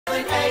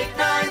8,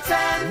 9,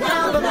 10.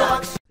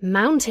 Numberblocks.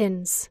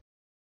 Mountains.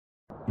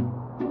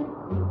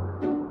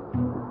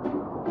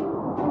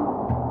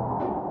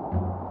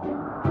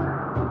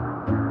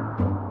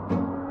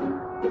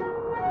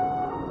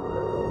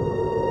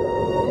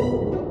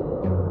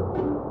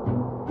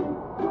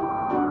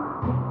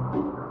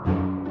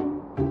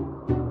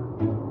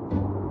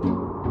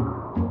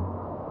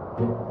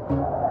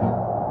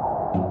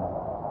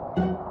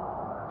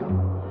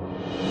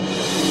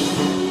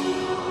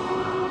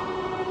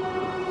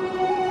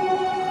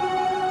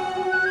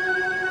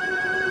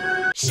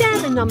 Share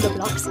the number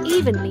blocks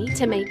evenly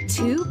to make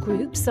 2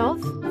 groups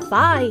of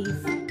 5.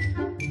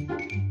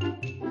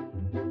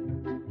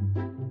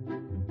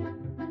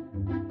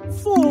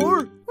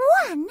 4.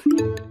 1.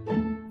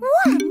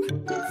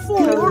 1.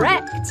 4.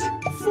 Correct.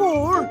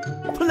 4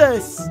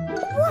 plus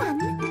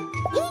 1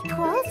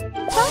 equals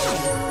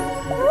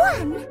 5.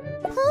 1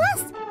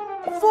 plus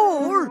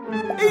 4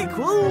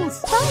 equals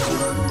 5.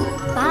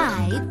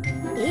 5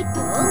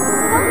 equals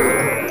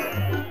 5.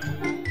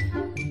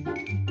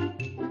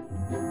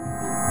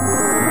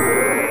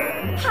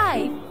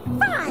 High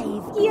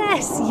 5.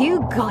 Yes,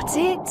 you got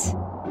it.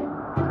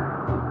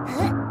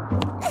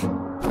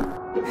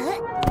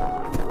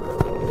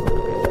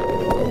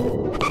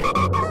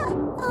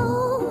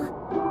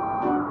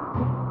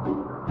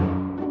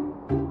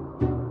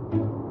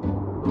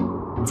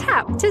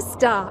 Tap to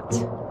start.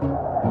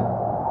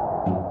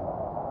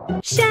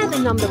 Share the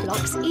number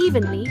blocks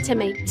evenly to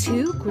make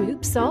 2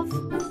 groups of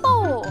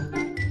 4.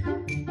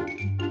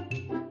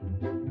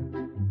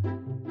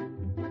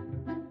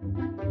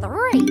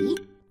 3.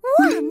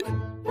 1.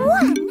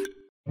 1.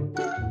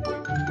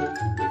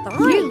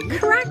 3. You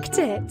cracked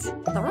it. 3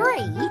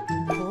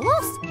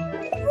 plus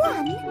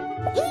 1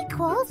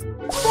 equals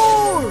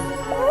 4.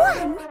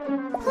 1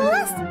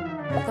 plus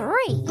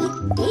 3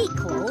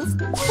 equals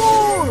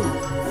 4.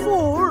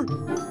 4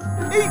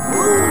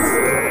 equals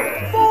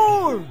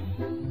 4.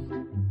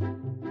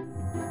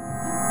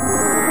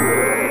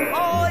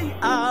 I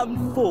am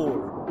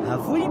 4.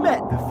 Have we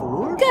met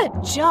before? Good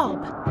job.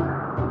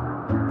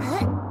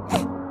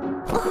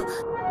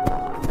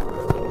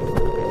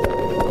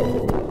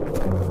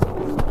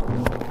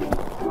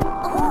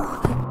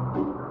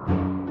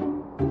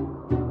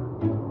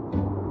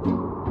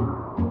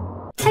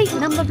 Take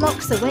number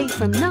blocks away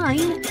from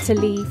 9 to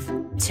leave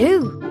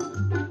 2.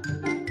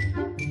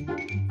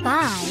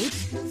 5.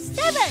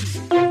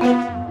 7.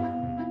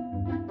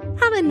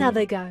 Have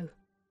another go.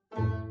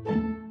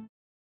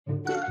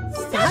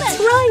 That's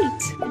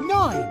right.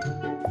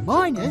 9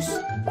 minus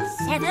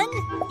 7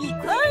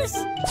 equals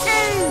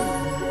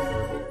 2.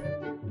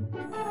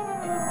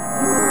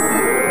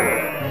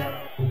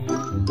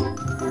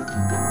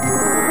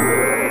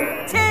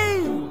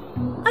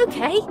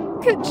 Okay,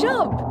 good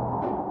job.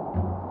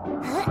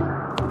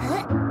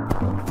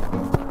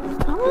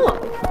 Oh,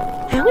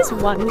 how is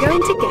 1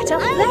 going to get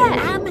up I there?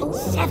 am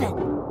 7.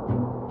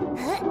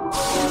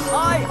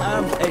 I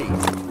am 8.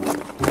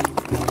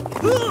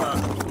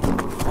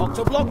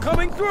 Octoblock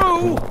coming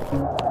through.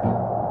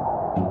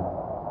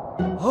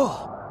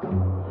 Oh.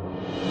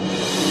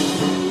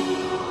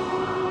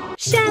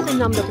 Share the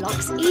number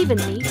blocks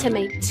evenly to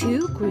make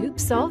 2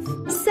 groups of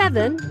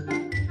 7.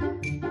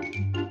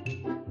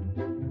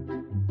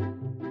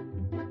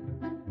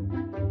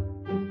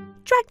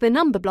 'Drag the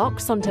number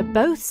blocks onto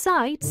both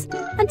sides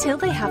until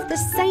they have the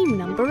same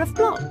number of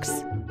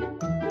blocks.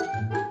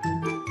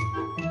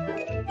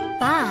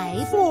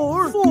 5.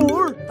 4.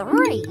 4.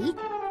 3.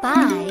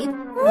 5.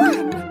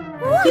 1.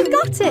 You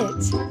got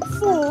it!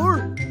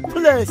 4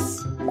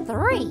 plus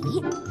 3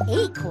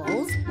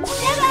 equals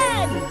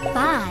 7.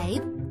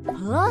 5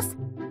 plus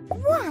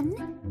 1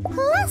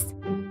 plus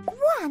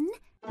 1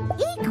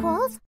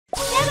 equals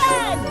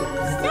 7.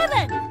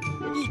 7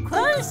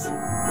 equals 7.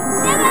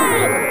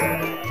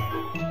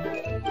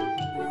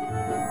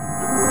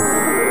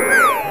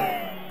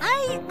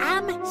 I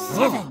am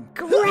 7.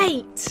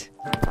 Great!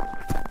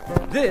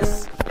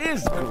 This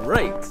is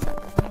great.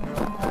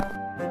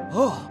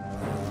 Oh.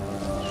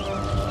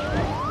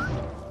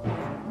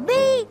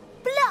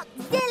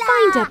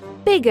 Find a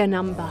bigger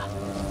number.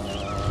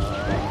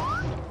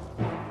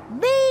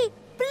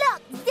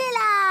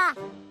 Blockzilla!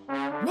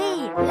 Me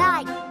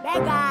like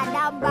bigger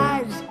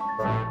numbers.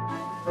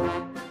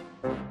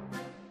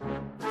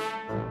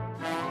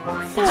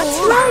 That's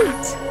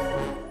right!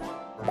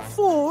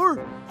 4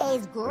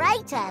 Is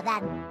greater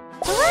than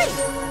 3.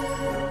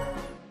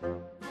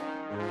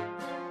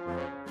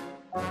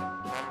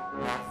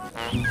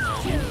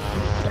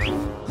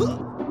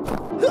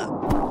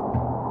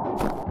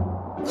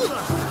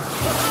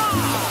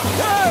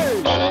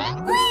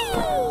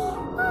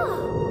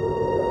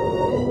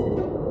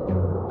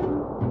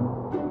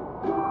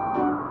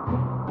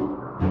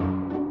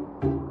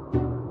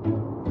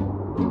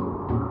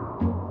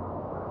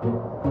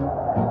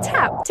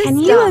 Tap to Can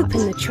you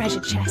open the treasure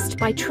chest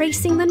by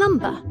tracing the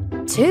number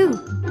 2?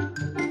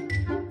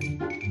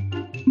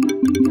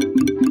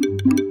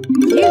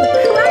 You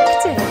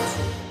cracked it!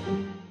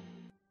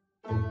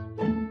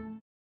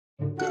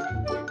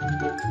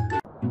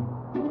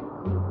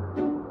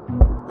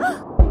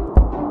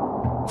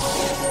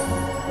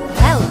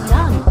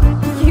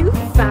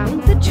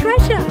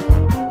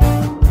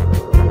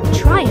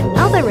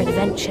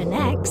 adventure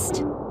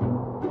next.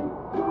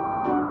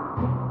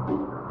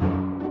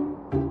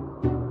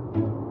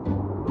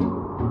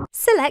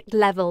 Select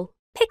level.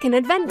 Pick an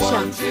adventure.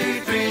 1,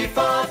 2, 3,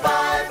 4,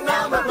 5.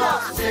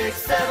 Numberblocks. 6,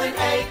 7,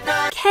 8,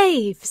 9.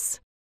 Caves.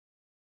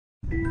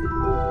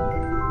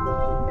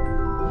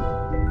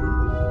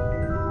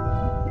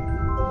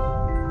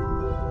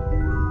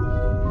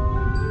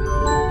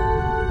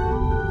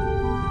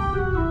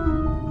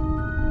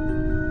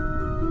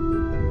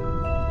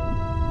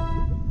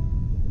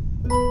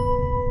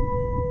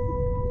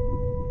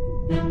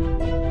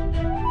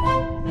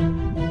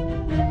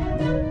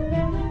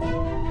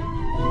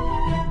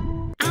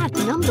 Add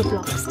number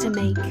blocks to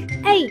make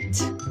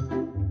 8.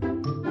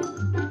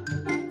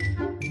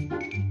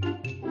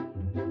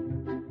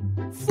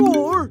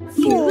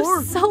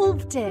 You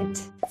solved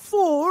it.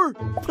 4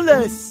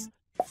 plus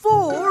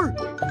 4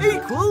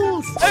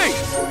 equals 8.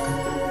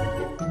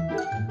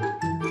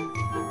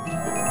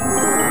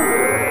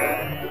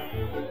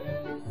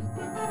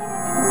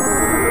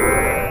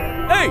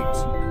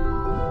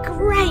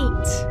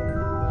 Great.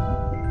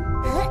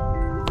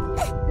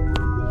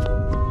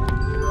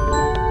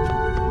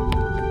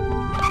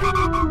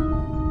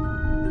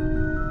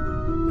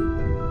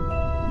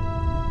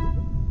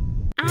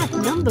 Add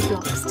number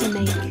blocks to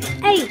make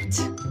 8.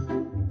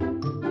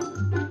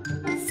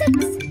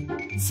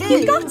 6.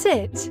 You got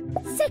it. 6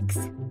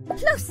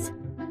 plus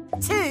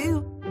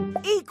 2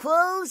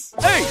 equals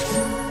 8.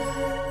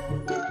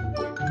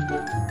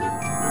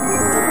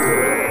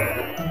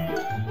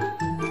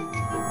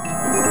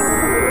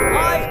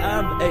 I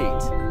am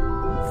 8.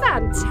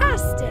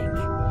 Fantastic.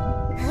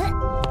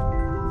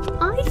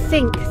 I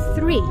think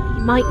 3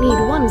 might need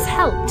 1's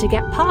help to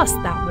get past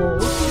that wall.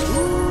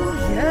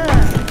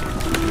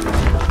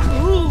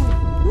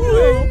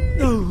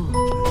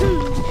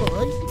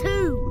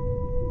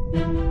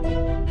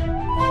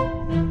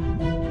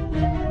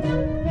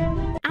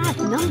 Add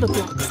number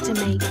blocks to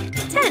make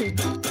 10.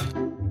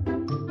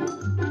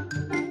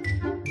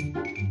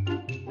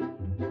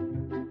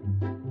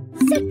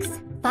 6.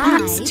 5.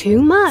 That's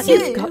too much.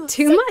 You've got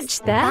too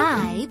much there.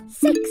 5.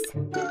 6.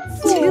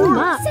 Too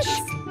much. 6.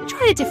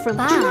 Try a different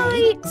one.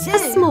 5. Try a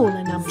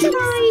smaller number.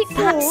 Try. 4.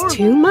 That's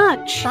too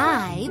much.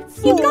 5.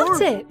 You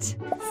got it. 6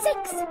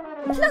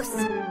 plus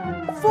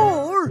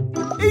 4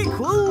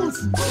 equals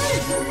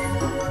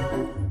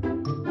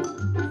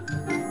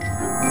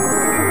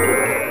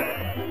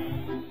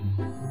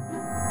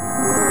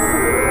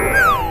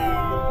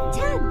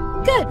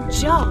 10. Good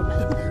job.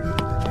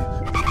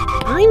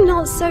 I'm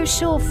not so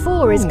sure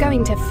 4 is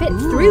going to fit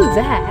through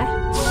there.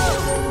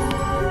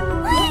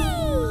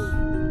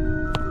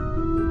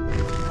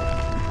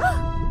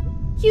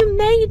 You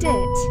made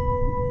it.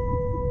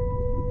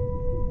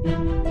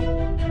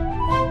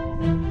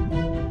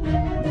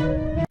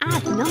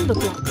 Add number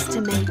blocks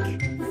to make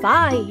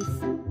 5.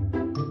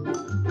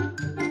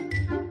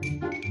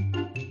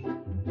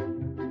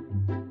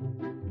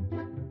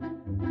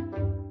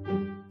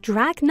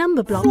 Drag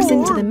number blocks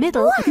into the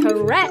middle.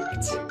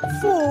 Correct.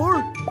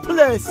 4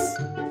 plus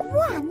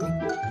 1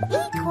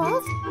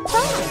 equals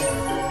 5.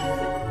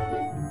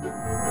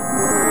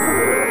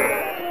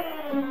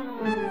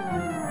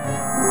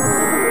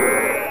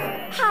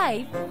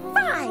 High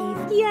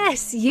 5.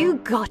 Yes, you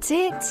got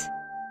it.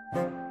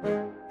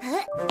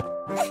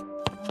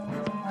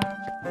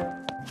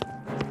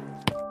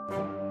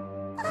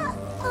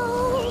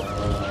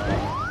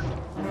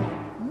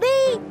 B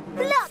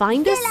block.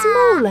 Find a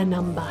smaller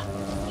number.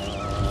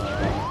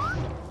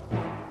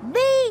 B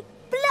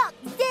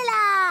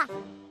Blockzilla.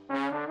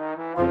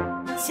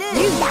 2.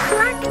 You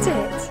cracked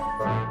it.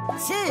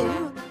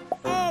 2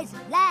 Is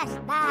less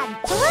than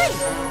 3.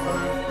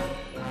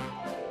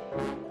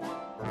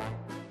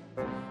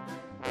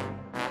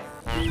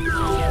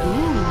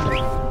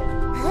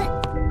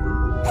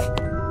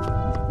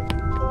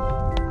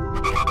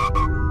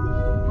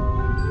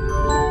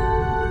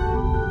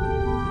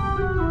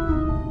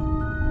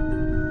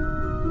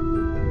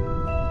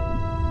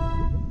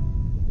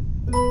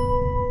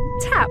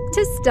 Tap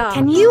to start.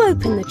 Can you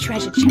open the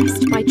treasure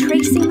chest by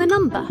tracing the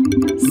number?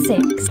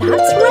 6.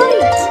 That's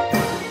right.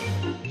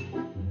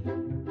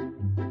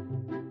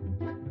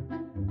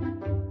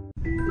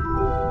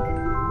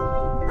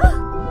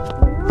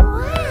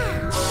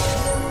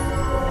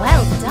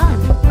 Well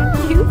done.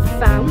 You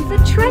found the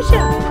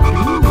treasure.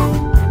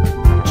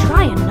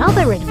 Try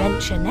another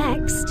adventure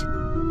next.